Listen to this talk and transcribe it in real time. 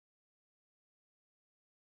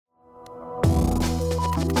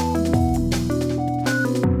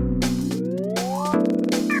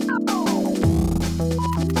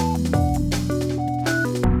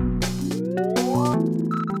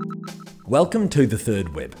Welcome to The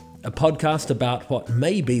Third Web, a podcast about what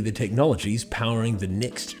may be the technologies powering the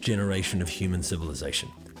next generation of human civilization.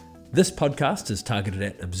 This podcast is targeted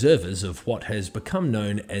at observers of what has become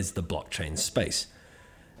known as the blockchain space.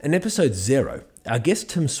 In episode 0, our guest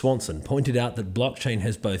Tim Swanson pointed out that blockchain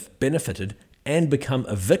has both benefited and become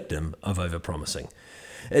a victim of overpromising.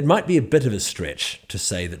 It might be a bit of a stretch to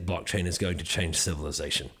say that blockchain is going to change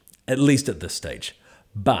civilization, at least at this stage.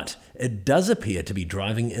 But it does appear to be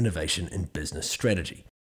driving innovation in business strategy.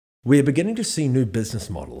 We are beginning to see new business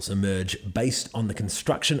models emerge based on the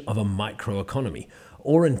construction of a microeconomy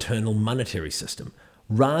or internal monetary system,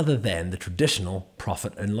 rather than the traditional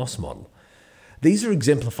profit and loss model. These are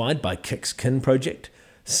exemplified by Kik's Kin project,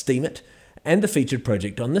 Steemit, and the featured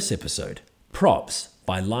project on this episode, Props,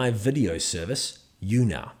 by live video service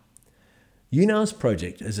YouNow. YouNow's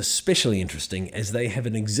project is especially interesting as they have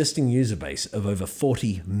an existing user base of over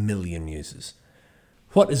 40 million users.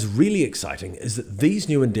 What is really exciting is that these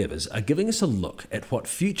new endeavors are giving us a look at what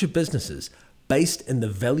future businesses based in the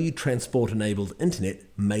value transport-enabled internet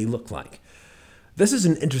may look like. This is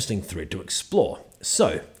an interesting thread to explore.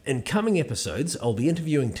 So, in coming episodes, I'll be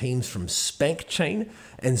interviewing teams from SpankChain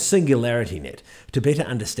and SingularityNet to better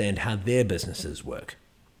understand how their businesses work.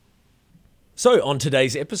 So on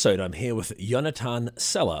today's episode, I'm here with Jonathan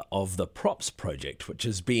Seller of the Props project, which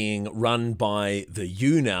is being run by the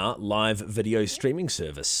YouNow live video streaming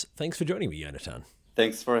service. Thanks for joining me, Jonathan.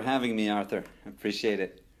 Thanks for having me, Arthur. I appreciate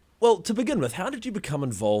it. Well, to begin with, how did you become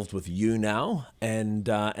involved with YouNow, and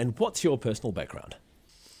what's your personal background?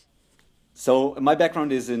 So my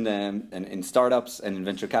background is in startups and in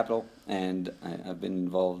venture capital, and I've been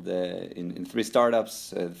involved in 3 startups.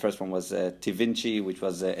 The first one was TVinci, which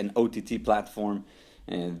was an OTT platform,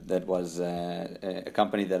 and that was a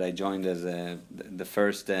company that I joined as the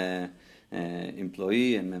first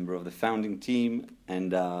employee and member of the founding team,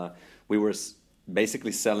 and we were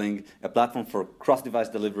basically selling a platform for cross-device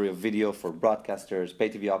delivery of video for broadcasters, pay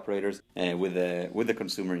TV operators, with the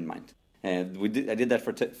consumer in mind. I did that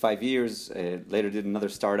for 5 years. Later, did another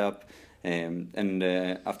startup, and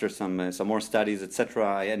after some more studies, etc.,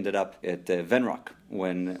 I ended up at Venrock,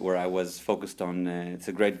 where I was focused on. It's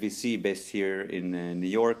a great VC based here in New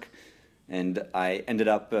York, and I ended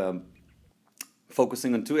up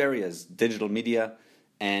focusing on 2 areas: digital media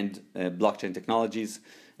and blockchain technologies.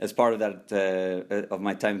 As part of that, of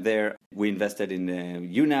my time there, we invested in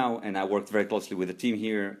YouNow, and I worked very closely with the team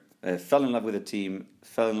here. Fell in love with the team,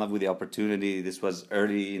 fell in love with the opportunity. This was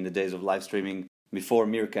early in the days of live streaming, before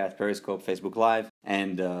Meerkat, Periscope, Facebook Live,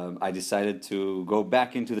 and I decided to go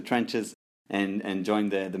back into the trenches and join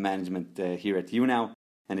the management here at YouNow,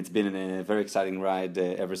 and it's been a very exciting ride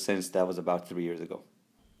ever since. That was about 3 years ago.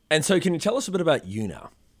 And so can you tell us a bit about YouNow?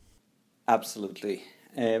 Absolutely.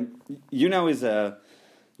 YouNow is a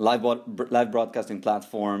live broadcasting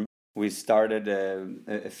platform. We started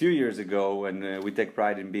a few years ago, and we take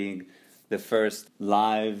pride in being the first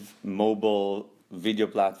live mobile video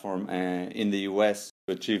platform in the US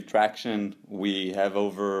to achieve traction. We have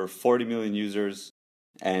over 40 million users,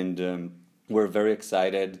 and we're very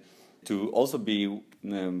excited to also be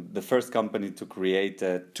the first company to create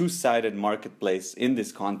a 2-sided marketplace in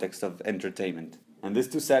this context of entertainment. And this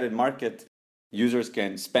 2-sided market, users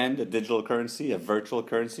can spend a digital currency, a virtual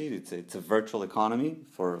currency. It's a virtual economy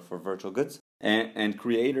for virtual goods. And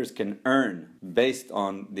creators can earn based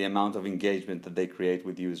on the amount of engagement that they create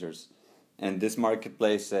with users. And this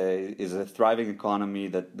marketplace is a thriving economy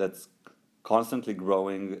that's constantly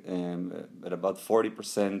growing at about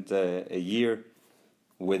 40% a year,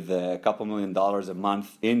 with a couple $1 million a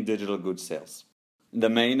month in digital goods sales. The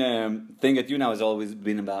main thing at YouNow has always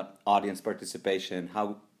been about audience participation.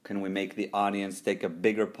 How can we make the audience take a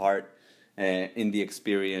bigger part in the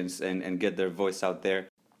experience and get their voice out there?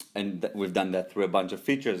 And we've done that through a bunch of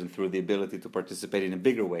features and through the ability to participate in a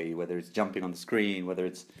bigger way, whether it's jumping on the screen, whether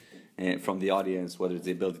it's from the audience, whether it's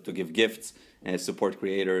the ability to give gifts, support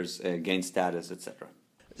creators, gain status, etc.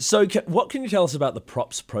 So what can you tell us about the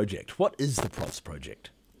Props project? What is the Props project?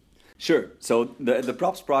 Sure. So the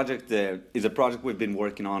Props project is a project we've been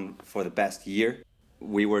working on for the past year.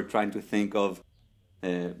 We were trying to think of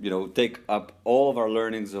take up all of our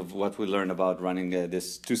learnings of what we learned about running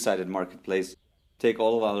this 2-sided marketplace, take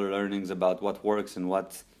all of our learnings about what works and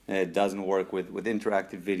what doesn't work with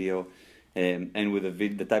interactive video, and with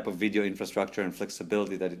the type of video infrastructure and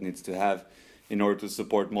flexibility that it needs to have in order to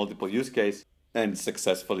support multiple use cases and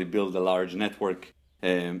successfully build a large network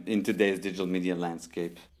in today's digital media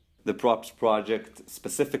landscape. The Props project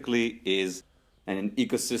specifically is an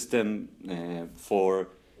ecosystem for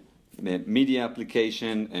media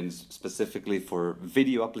application and specifically for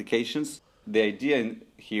video applications the idea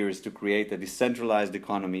here is to create a decentralized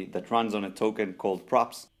economy that runs on a token called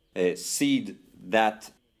props, seed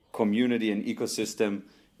that community and ecosystem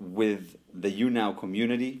with the YouNow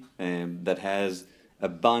community that has a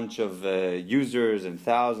bunch of users and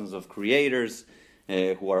thousands of creators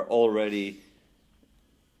who are already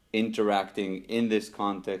interacting in this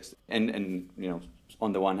context and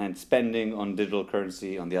on the one hand spending on digital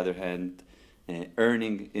currency, on the other hand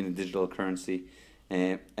earning in digital currency,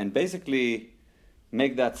 and basically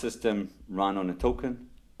make that system run on a token,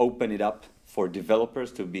 open it up for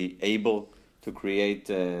developers to be able to create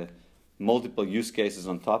multiple use cases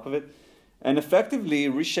on top of it, and effectively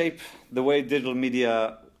reshape the way digital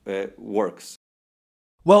media works.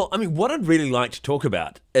 Well, I mean, what I'd really like to talk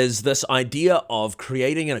about is this idea of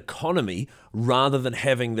creating an economy rather than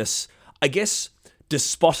having this, I guess,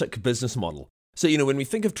 despotic business model. So, when we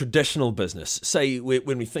think of traditional business, say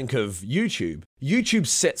when we think of YouTube, YouTube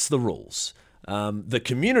sets the rules. The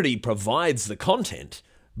community provides the content,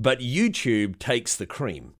 but YouTube takes the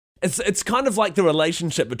cream. It's kind of like the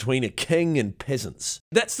relationship between a king and peasants.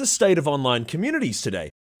 That's the state of online communities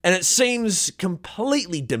today. And it seems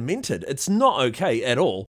completely demented. It's not okay at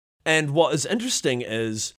all. And what is interesting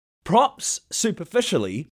is Props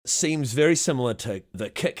superficially seems very similar to the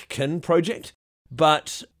Kick-Kin project,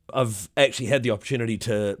 but I've actually had the opportunity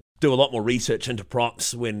to do a lot more research into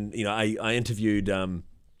Props when I interviewed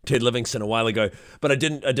Ted Livingston a while ago, but I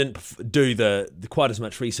didn't do the quite as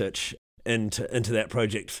much research into that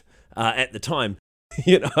project at the time.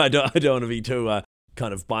 I don't want to be too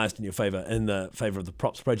kind of biased in the favor of the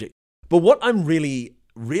Props project. But what I'm really,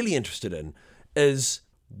 really interested in is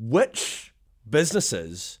which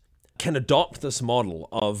businesses can adopt this model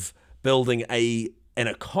of building an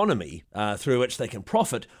economy through which they can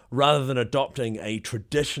profit rather than adopting a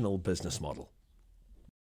traditional business model.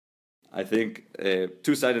 I think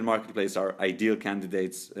two-sided marketplace are ideal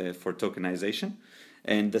candidates for tokenization.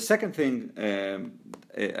 And the second thing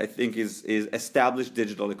I think is established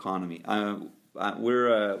digital economy.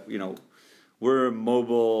 We're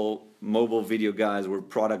mobile video guys. We're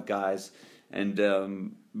product guys,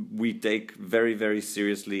 and we take very, very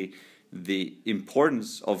seriously the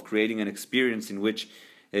importance of creating an experience in which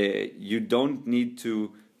you don't need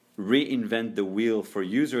to reinvent the wheel for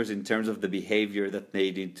users in terms of the behavior that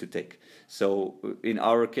they need to take. So in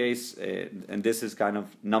our case, and this is kind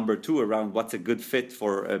of number two around what's a good fit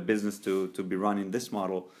for a business to be run in this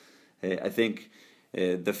model, I think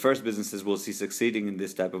the first businesses we'll see succeeding in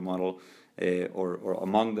this type of model, or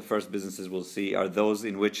among the first businesses we'll see, are those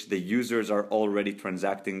in which the users are already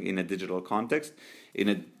transacting in a digital context,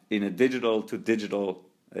 in a digital to digital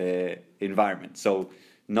environment. So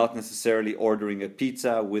not necessarily ordering a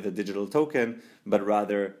pizza with a digital token, but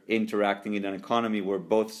rather interacting in an economy where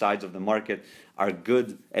both sides of the market are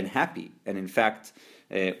good and happy, and in fact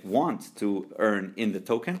want to earn in the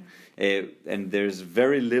token. And there's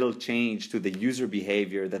very little change to the user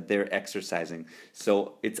behavior that they're exercising.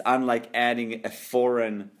 So it's unlike adding a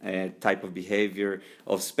foreign type of behavior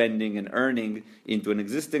of spending and earning into an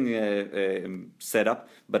existing setup,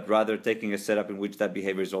 but rather taking a setup in which that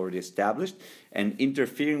behavior is already established and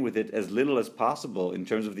interfering with it as little as possible in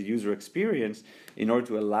terms of the user experience in order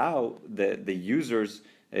to allow the users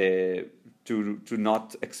to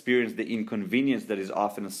not experience the inconvenience that is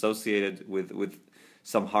often associated with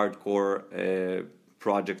some hardcore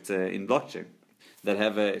projects in blockchain that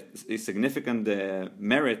have a significant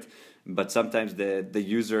merit, but sometimes the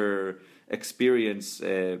user experience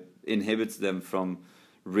inhibits them from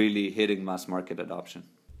really hitting mass market adoption.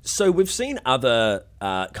 So we've seen other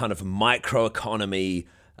kind of microeconomy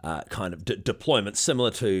kind of deployments similar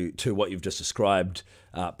to what you've just described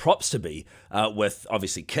Props to be, with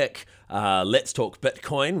obviously Kick. Let's Talk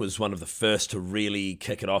Bitcoin was one of the first to really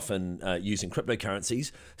kick it off in using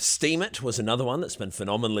cryptocurrencies. Steemit was another one that's been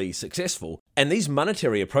phenomenally successful. And these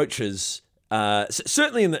monetary approaches,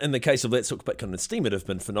 certainly in the case of Let's Talk Bitcoin and Steemit, have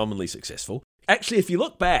been phenomenally successful. Actually, if you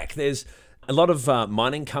look back, there's a lot of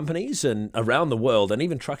mining companies and around the world, and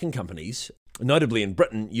even trucking companies, notably in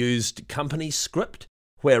Britain, used company script,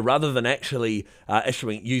 where rather than actually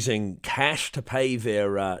using cash to pay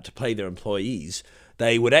their employees,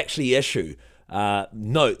 they would actually issue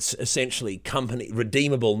notes, essentially company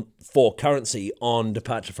redeemable for currency on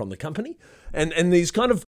departure from the company, and these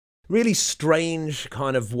kind of really strange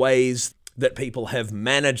kind of ways that people have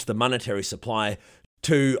managed the monetary supply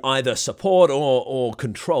to either support or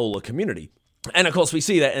control a community. And of course, we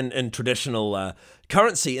see that in traditional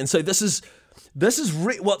currency, and so this is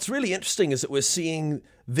what's really interesting is that we're seeing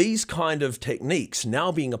these kind of techniques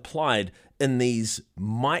now being applied in these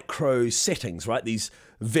micro settings, right? These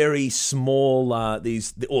very small,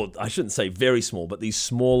 or I shouldn't say very small, but these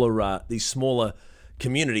smaller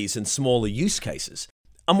communities and smaller use cases.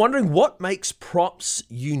 I'm wondering what makes props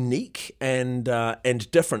unique and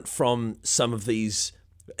different from some of these,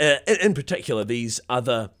 in particular, these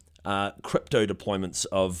other crypto deployments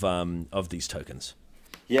of these tokens.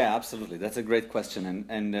 Yeah, absolutely. That's a great question,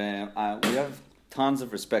 and we have tons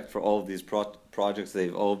of respect for all of these projects.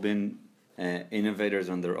 They've all been innovators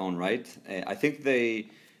on their own right. I think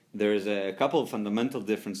there's a couple of fundamental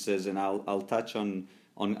differences, and I'll touch on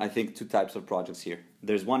I think two types of projects here.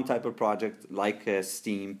 There's one type of project like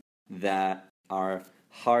Steem that are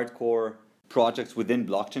hardcore projects within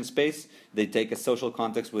blockchain space. They take a social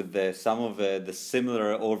context with some of the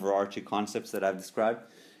similar overarching concepts that I've described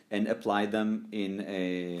and apply them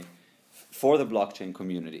for the blockchain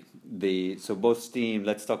community. So both Steem,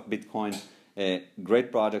 Let's Talk Bitcoin,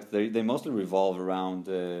 great projects. They mostly revolve around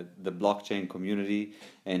the blockchain community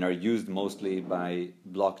and are used mostly by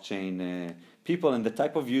blockchain people. And the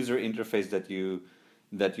type of user interface that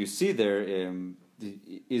you see there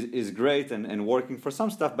is great and working for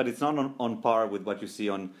some stuff, but it's not on par with what you see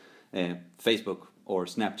on Facebook or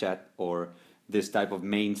Snapchat or this type of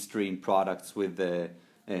mainstream products with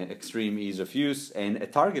extreme ease of use and a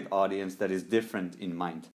target audience that is different in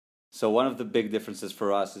mind. So one of the big differences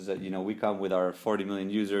for us is that we come with our 40 million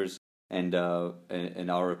users and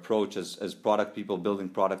our approach as product people building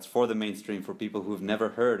products for the mainstream, for people who've never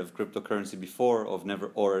heard of cryptocurrency before,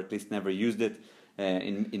 or at least never used it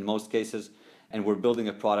in most cases. And we're building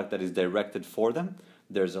a product that is directed for them.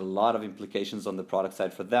 There's a lot of implications on the product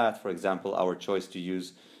side for that. For example, our choice to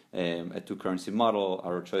use a two-currency model,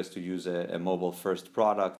 our choice to use a mobile-first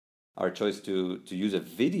product, our choice to use a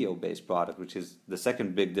video-based product, which is the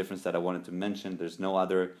second big difference that I wanted to mention. There's no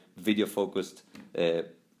other video-focused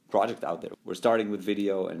project out there. We're starting with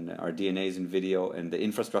video, and our DNA is in video, and the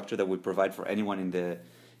infrastructure that we provide for anyone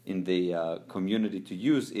in the community to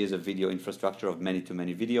use is a video infrastructure of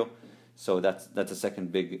many-to-many video. So that's a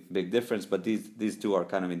second big difference, but these two are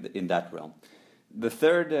kind of in that realm. The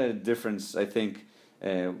third difference, I think,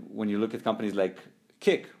 when you look at companies like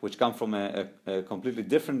Kik, which come from a completely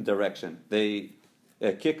different direction.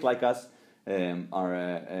 Kik, like us, are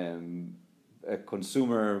a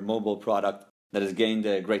consumer mobile product that has gained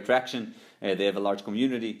great traction. They have a large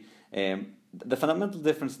community. The fundamental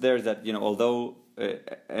difference there is that, although,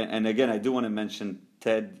 and again, I do want to mention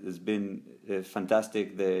TED has been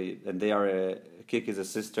fantastic. Kik is a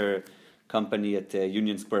sister company at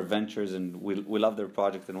Union Square Ventures, and we love their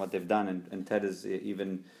project and what they've done. And TED has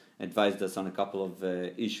even advised us on a couple of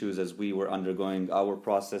issues as we were undergoing our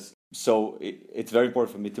process. So it's very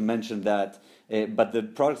important for me to mention that. But the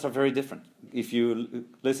products are very different. If you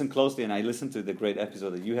listen closely, and I listened to the great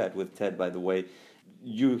episode that you had with TED, by the way,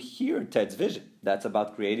 you hear TED's vision. That's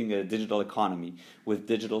about creating a digital economy with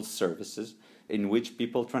digital services in which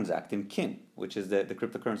people transact in kin, which is the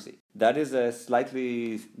cryptocurrency. That is a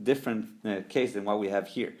slightly different case than what we have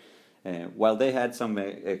here. While they had some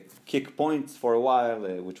Kik points for a while,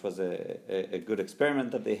 which was a good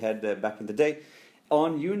experiment that they had back in the day,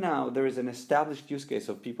 on YouNow there is an established use case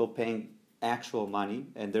of people paying actual money,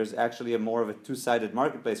 and there's actually more of a two-sided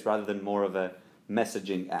marketplace rather than more of a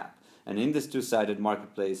messaging app. And in this two-sided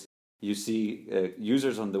marketplace, you see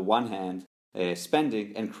users on the one hand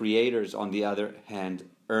spending and creators on the other hand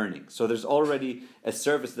earning. So there's already a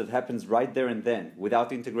service that happens right there and then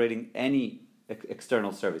without integrating any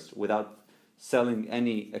external service, without selling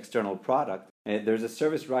any external product. There's a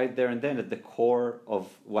service right there and then at the core of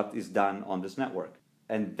what is done on this network.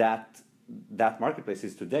 And that marketplace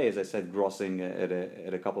is today, as I said, grossing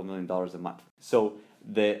at a couple $1 million a month. So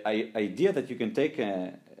the idea that you can take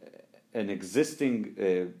an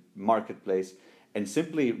existing marketplace and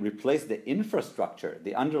simply replace the infrastructure,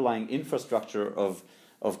 the underlying infrastructure of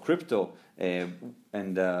crypto,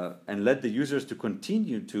 and let the users to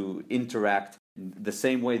continue to interact the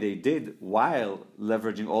same way they did while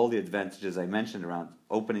leveraging all the advantages I mentioned around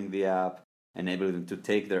opening the app, enabling them to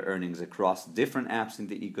take their earnings across different apps in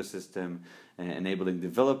the ecosystem, enabling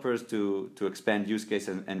developers to expand use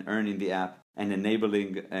cases and earn in the app, and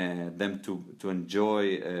enabling them to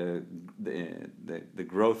enjoy the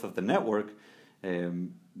growth of the network.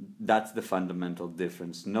 That's the fundamental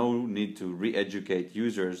difference. No need to re-educate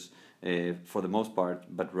users for the most part,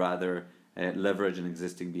 but rather leverage an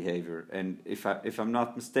existing behavior. And if I'm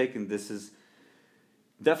not mistaken, this is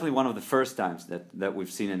definitely one of the first times that we've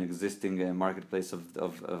seen an existing marketplace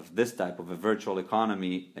of this type of a virtual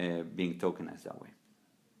economy being tokenized that way.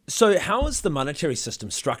 So how is the monetary system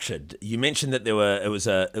structured? You mentioned that it was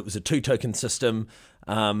a two-token system.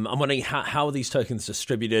 I'm wondering how are these tokens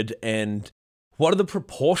distributed, and What are the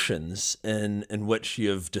proportions in which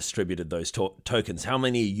you've distributed those tokens? How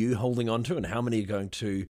many are you holding on to, and how many are going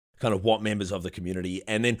to kind of what members of the community?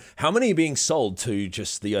 And then how many are being sold to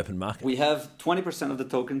just the open market? We have 20% of the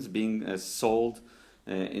tokens being sold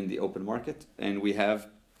in the open market, and we have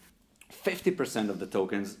 50% of the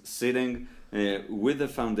tokens sitting with the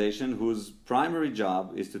foundation, whose primary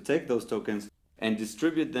job is to take those tokens and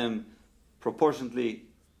distribute them proportionately,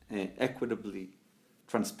 equitably,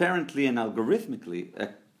 transparently, and algorithmically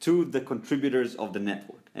to the contributors of the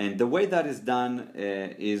network. And the way that is done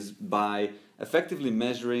is by effectively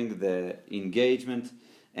measuring the engagement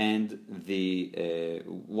and the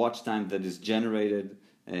watch time that is generated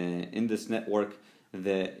in this network,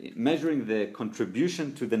 measuring the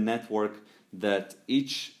contribution to the network that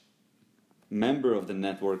each member of the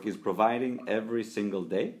network is providing every single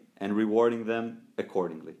day, and rewarding them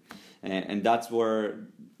accordingly. And that's where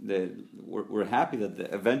we're happy that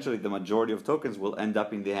eventually the majority of tokens will end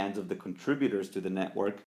up in the hands of the contributors to the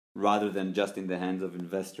network rather than just in the hands of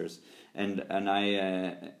investors. And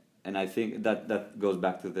I think that goes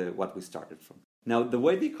back to what we started from. Now, the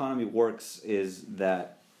way the economy works is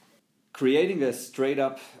that creating a straight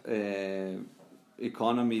up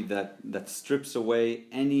economy that strips away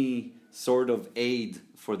any sort of aid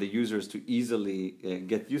for the users to easily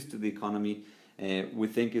get used to the economy, we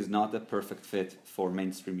think is not a perfect fit for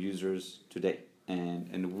mainstream users today.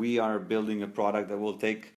 And we are building a product that will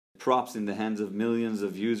take props in the hands of millions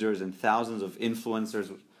of users and thousands of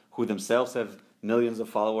influencers who themselves have millions of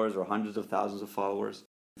followers or hundreds of thousands of followers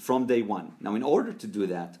from day one. Now, in order to do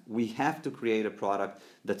that, we have to create a product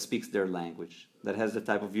that speaks their language, that has the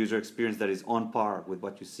type of user experience that is on par with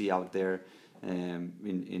what you see out there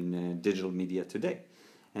in digital media today.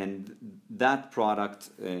 And that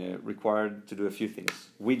product required to do a few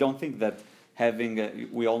things. We don't think that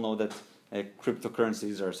we all know that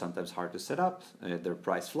cryptocurrencies are sometimes hard to set up, their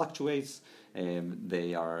price fluctuates,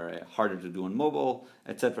 they are harder to do on mobile,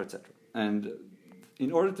 etc., etc. And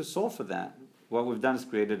in order to solve for that, what we've done is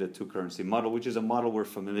created a two-currency model, which is a model we're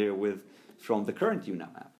familiar with from the current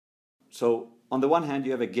YouNow app. So on the one hand,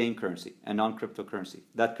 you have a game currency, a non-cryptocurrency.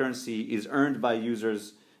 That currency is earned by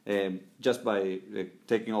users just by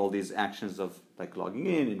taking all these actions of like logging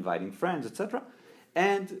in, inviting friends, etc.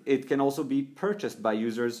 And it can also be purchased by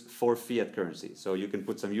users for fiat currency. So you can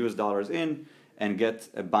put some US dollars in and get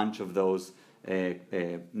a bunch of those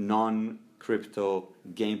non-crypto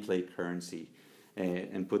gameplay currency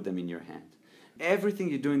and put them in your hand. Everything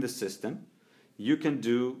you do in the system, you can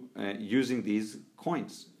do using these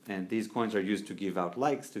coins. And these coins are used to give out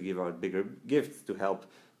likes, to give out bigger gifts, to help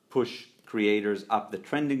push creators up the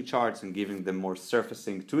trending charts and giving them more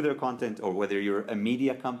surfacing to their content, or whether you're a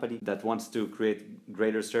media company that wants to create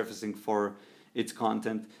greater surfacing for its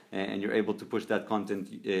content and you're able to push that content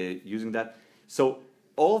using that. So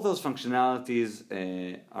all of those functionalities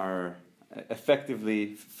are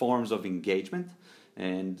effectively forms of engagement.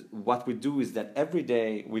 And what we do is that every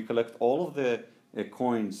day we collect all of the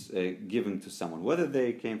coins given to someone, whether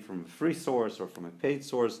they came from a free source or from a paid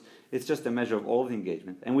source. It's just a measure of all of the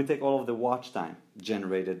engagement. And we take all of the watch time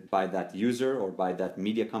generated by that user or by that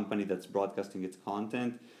media company that's broadcasting its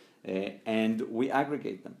content, and we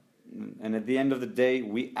aggregate them. And at the end of the day,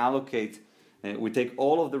 we allocate, we take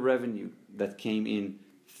all of the revenue that came in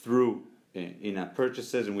through in-app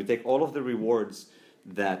purchases, and we take all of the rewards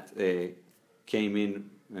that came in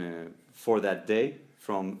for that day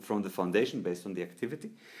from the foundation based on the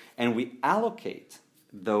activity, and we allocate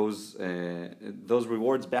those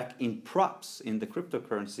rewards back in props in the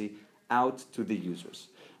cryptocurrency out to the users.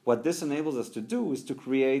 What this enables us to do is to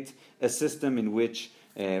create a system in which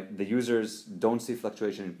the users don't see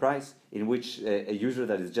fluctuation in price, in which a user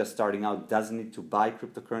that is just starting out doesn't need to buy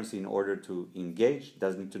cryptocurrency in order to engage,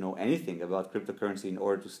 doesn't need to know anything about cryptocurrency in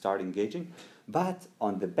order to start engaging. But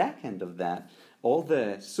on the back end of that, all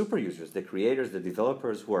the super users, the creators, the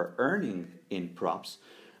developers who are earning in props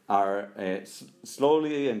are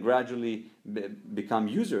slowly and gradually become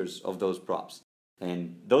users of those props.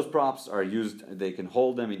 And those props are used, they can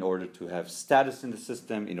hold them in order to have status in the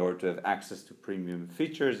system, in order to have access to premium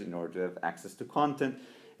features, in order to have access to content,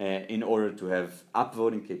 in order to have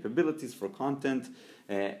upvoting capabilities for content.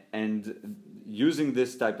 And using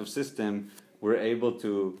this type of system, we're able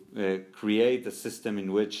to create a system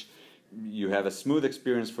in which you have a smooth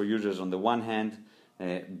experience for users on the one hand,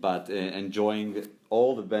 but enjoying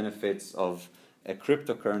all the benefits of a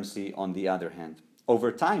cryptocurrency on the other hand.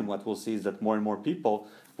 Over time, what we'll see is that more and more people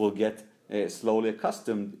will get slowly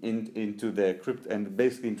accustomed into the crypto and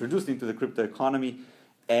basically introduced into the crypto economy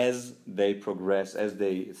as they progress, as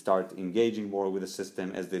they start engaging more with the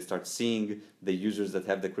system, as they start seeing the users that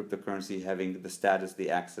have the cryptocurrency having the status, the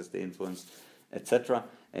access, the influence, etc.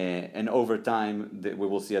 And over time, we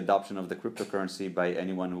will see adoption of the cryptocurrency by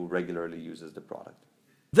anyone who regularly uses the product.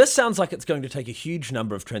 This sounds like it's going to take a huge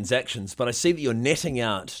number of transactions, but I see that you're netting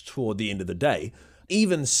out toward the end of the day.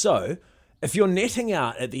 Even so, if you're netting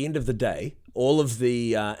out at the end of the day all of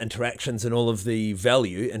the interactions and all of the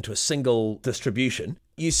value into a single distribution,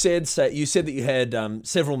 you said that you had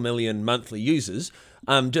several million monthly users.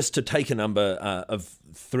 Just to take a number of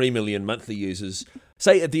 3 million monthly users,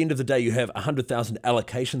 say at the end of the day you have 100,000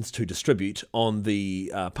 allocations to distribute on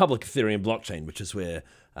the public Ethereum blockchain, which is where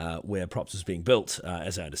Props is being built,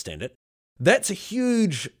 as I understand it. That's a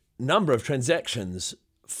huge number of transactions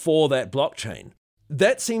for that blockchain.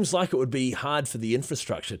 That seems like it would be hard for the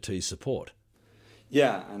infrastructure to support.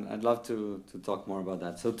 Yeah, and I'd love to talk more about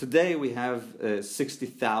that. So today we have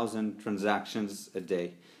 60,000 transactions a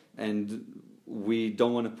day, and we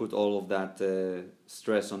don't want to put all of that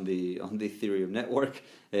stress on the Ethereum network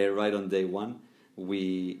right on day one.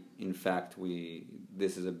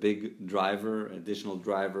 This is a big driver, additional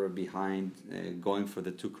driver behind going for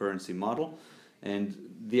the two currency model. And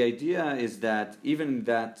the idea is that even in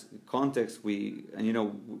that context, we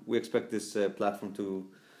expect this platform to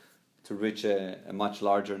reach a much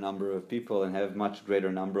larger number of people and have much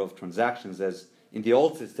greater number of transactions. As in the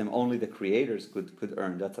old system, only the creators could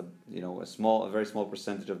earn. That's a very small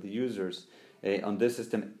percentage of the users. On this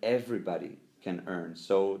system, everybody can earn.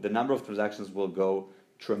 So the number of transactions will go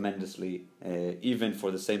tremendously, even for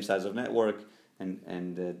the same size of network,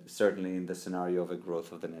 and certainly in the scenario of a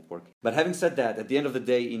growth of the network. But having said that, at the end of the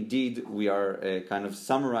day, indeed, we are kind of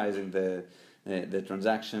summarizing the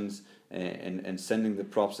transactions and sending the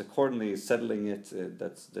props accordingly, settling it.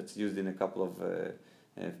 That's used in a couple of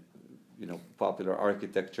popular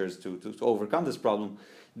architectures to overcome this problem.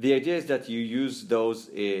 The idea is that you use those.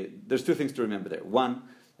 There's two things to remember there. One,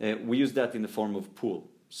 we use that in the form of pool.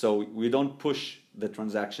 So we don't push the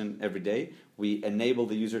transaction every day. We enable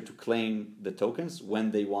the user to claim the tokens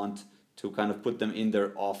when they want to kind of put them in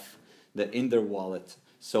their wallet.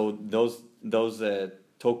 So those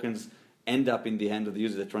tokens end up in the hand of the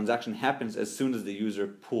user. The transaction happens as soon as the user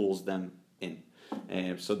pulls them in.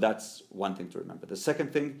 So that's one thing to remember. The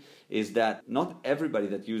second thing is that not everybody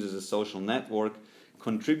that uses a social network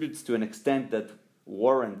contributes to an extent that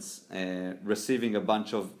warrants receiving a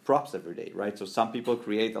bunch of props every day, right? So some people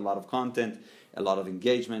create a lot of content, a lot of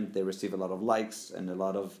engagement, they receive a lot of likes and a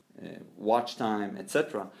lot of watch time,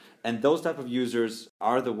 etc. And those type of users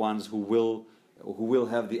are the ones who will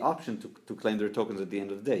have the option to claim their tokens at the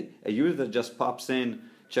end of the day. A user that just pops in,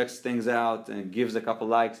 checks things out, and gives a couple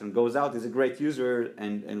likes and goes out is a great user,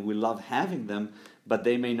 and we love having them, but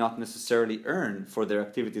they may not necessarily earn for their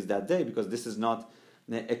activities that day, because this is not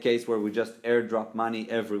a case where we just airdrop money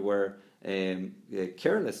everywhere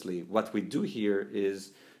carelessly. What we do here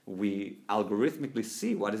is we algorithmically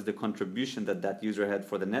see what is the contribution that user had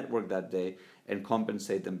for the network that day and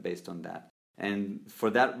compensate them based on that. And for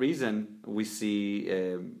that reason, we see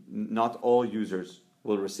not all users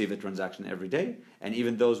will receive a transaction every day, and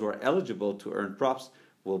even those who are eligible to earn props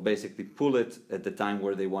will basically pull it at the time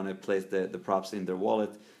where they want to place the props in their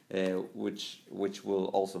wallet, which will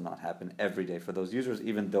also not happen every day for those users,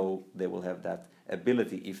 even though they will have that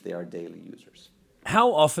ability if they are daily users.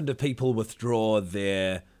 How often do people withdraw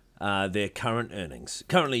their current earnings?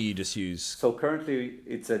 Currently, you just use... So currently,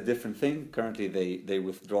 it's a different thing. Currently, they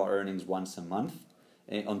withdraw earnings once a month.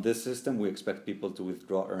 On this system, we expect people to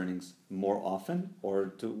withdraw earnings more often,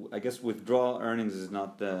 or withdraw earnings is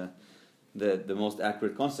not the most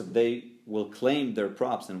accurate concept. They will claim their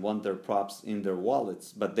props and want their props in their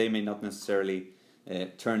wallets, but they may not necessarily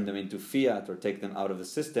turn them into fiat or take them out of the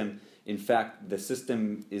system. In fact, the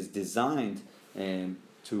system is designed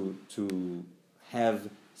to have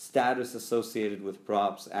status associated with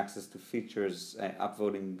props, access to features,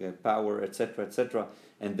 upvoting power, etc.,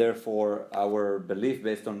 and therefore our belief,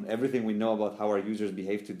 based on everything we know about how our users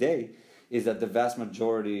behave today, is that the vast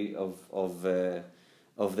majority of the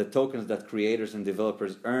tokens that creators and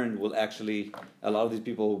developers earn will actually, a lot of these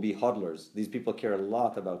people will be hodlers. These people care a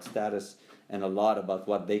lot about status and a lot about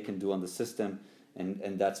what they can do on the system,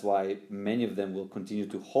 and that's why many of them will continue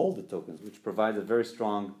to hold the tokens, which provides a very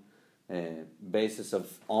strong basis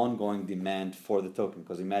of ongoing demand for the token.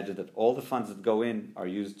 Because imagine that all the funds that go in are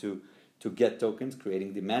used to get tokens,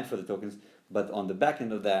 creating demand for the tokens, but on the back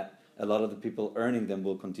end of that, a lot of the people earning them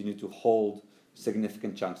will continue to hold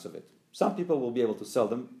significant chunks of it. Some people will be able to sell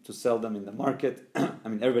them in the market. I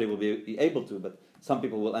mean, everybody will be able to, but some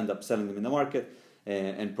people will end up selling them in the market,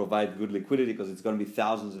 and provide good liquidity, because it's going to be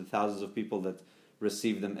thousands and thousands of people that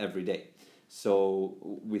receive them every day. So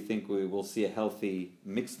we think we will see a healthy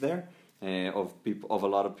mix there of a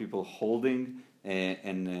lot of people holding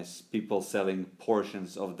and people selling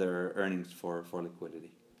portions of their earnings for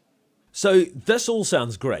liquidity. So this all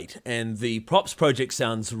sounds great, and the props project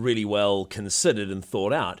sounds really well considered and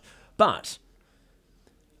thought out, but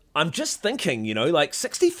I'm just thinking, like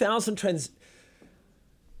 60,000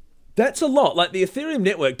 that's a lot. Like, the Ethereum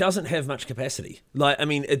network doesn't have much capacity. Like, I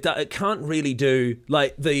mean, it can't really do,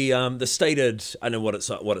 like, the stated, I don't know what it's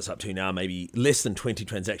up to now, maybe less than 20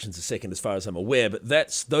 transactions a second as far as I'm aware, but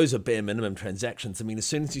those are bare minimum transactions. I mean, as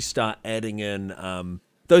soon as you start adding in,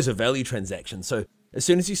 those are value transactions. So as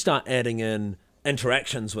soon as you start adding in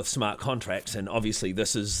interactions with smart contracts, and obviously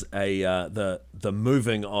this is the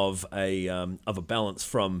moving of a balance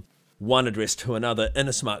from one address to another in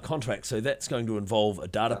a smart contract, so that's going to involve a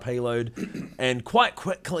data payload, and quite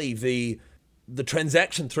quickly the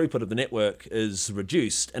transaction throughput of the network is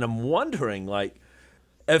reduced. And I'm wondering, like,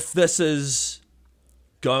 if this is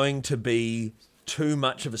going to be too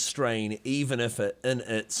much of a strain, even if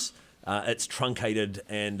it's truncated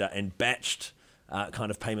and batched kind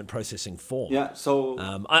of payment processing form. Yeah.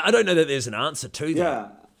 So I don't know that there's an answer to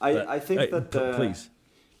that. Yeah, I think that please.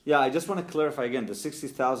 Yeah, I just want to clarify again, the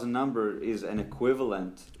 60,000 number is an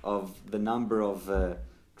equivalent of the number of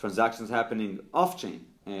transactions happening off-chain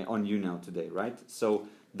on YouNow today, right? So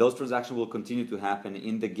those transactions will continue to happen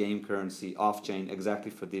in the game currency off-chain, exactly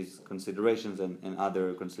for these considerations and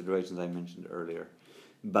other considerations I mentioned earlier.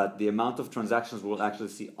 But the amount of transactions we'll actually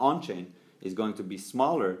see on-chain is going to be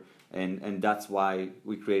smaller, and that's why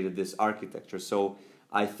we created this architecture. So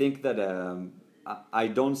I think that I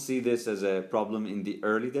don't see this as a problem in the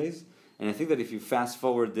early days, and I think that if you fast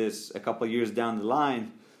forward this a couple of years down the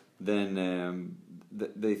line, then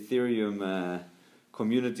the Ethereum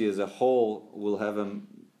community as a whole will have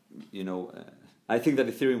I think that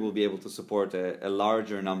Ethereum will be able to support a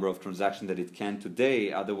larger number of transactions than it can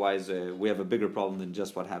today. Otherwise, we have a bigger problem than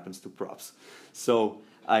just what happens to props. So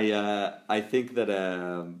I think that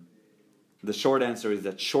the short answer is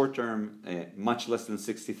that short term, much less than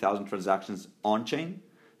 60,000 transactions on chain,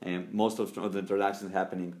 and most of the transactions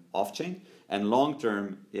happening off chain. And long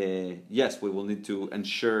term, yes, we will need to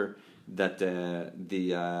ensure that the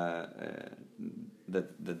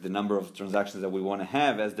number of transactions that we want to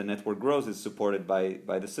have as the network grows is supported by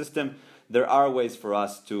the system. There are ways for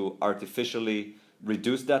us to artificially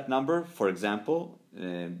reduce that number. For example,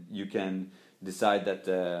 you can decide that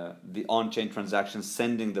the on-chain transactions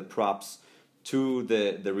sending the props to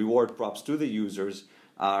the reward props to the users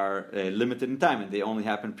are limited in time, and they only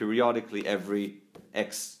happen periodically every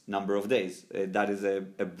X number of days. That is a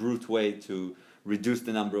brute way to reduce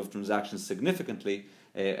the number of transactions significantly,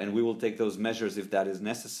 and we will take those measures if that is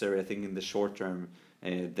necessary. I think in the short term,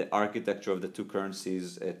 the architecture of the two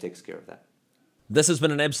currencies takes care of that. This has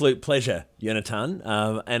been an absolute pleasure, Yonatan,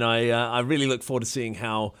 and I really look forward to seeing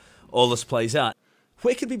how all this plays out.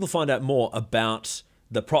 Where can people find out more about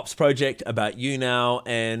the Props project, about YouNow,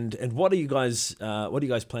 and what are you guys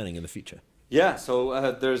planning in the future? Yeah,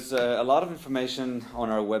 so there's a lot of information on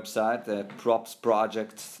our website,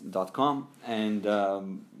 propsproject.com, and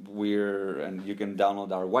you can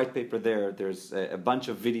download our white paper there. There's a bunch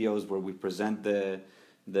of videos where we present the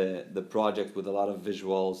project with a lot of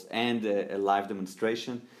visuals and a live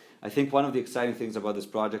demonstration. I think one of the exciting things about this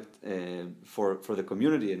project for the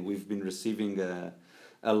community, and we've been receiving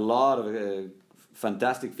a lot of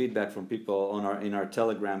fantastic feedback from people in our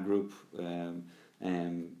Telegram group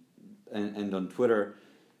and on Twitter.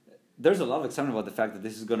 There's a lot of excitement about the fact that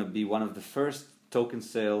this is going to be one of the first token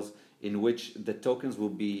sales in which the tokens will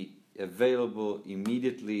be available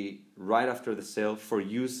immediately right after the sale for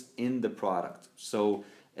use in the product. So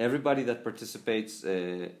everybody that participates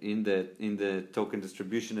in the token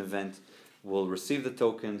distribution event will receive the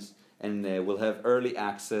tokens and will have early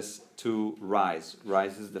access to Rise.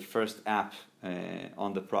 Rise is the first app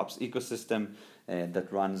on the Props ecosystem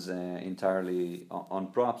that runs entirely on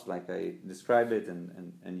Props, like I described it,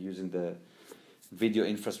 and using the video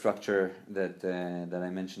infrastructure that I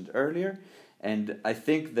mentioned earlier. And I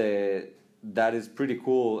think that is pretty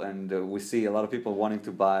cool, and we see a lot of people wanting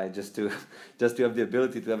to buy just to have the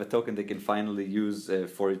ability to have a token they can finally use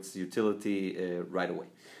for its utility right away.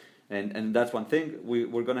 And that's one thing.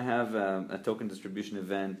 We're going to have a token distribution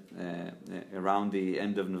event around the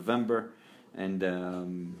end of November, and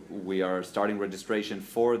we are starting registration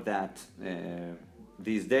for that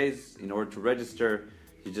these days. In order to register,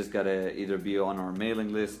 you just got to either be on our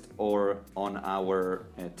mailing list or on our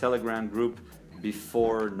Telegram group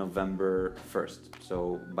before November 1st.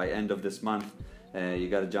 So by end of this month, you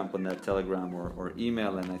got to jump on that Telegram or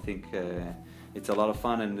email, and I think it's a lot of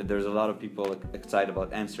fun, and there's a lot of people excited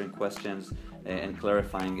about answering questions and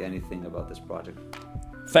clarifying anything about this project.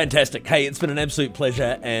 Fantastic. Hey, it's been an absolute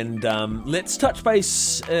pleasure, and let's touch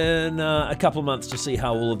base in a couple of months to see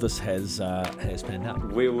how all of this has panned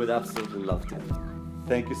out. We would absolutely love to.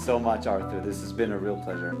 Thank you so much, Arthur. This has been a real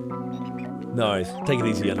pleasure. No worries. Take it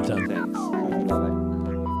easy, Yonatan. Thanks. Bye-bye.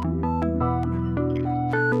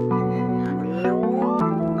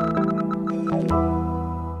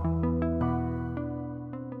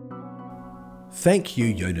 Thank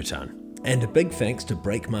you, Yonatan, and a big thanks to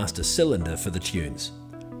Breakmaster Cylinder for the tunes.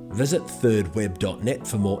 Visit thirdweb.net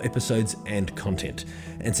for more episodes and content,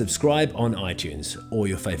 and subscribe on iTunes or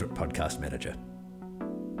your favourite podcast manager.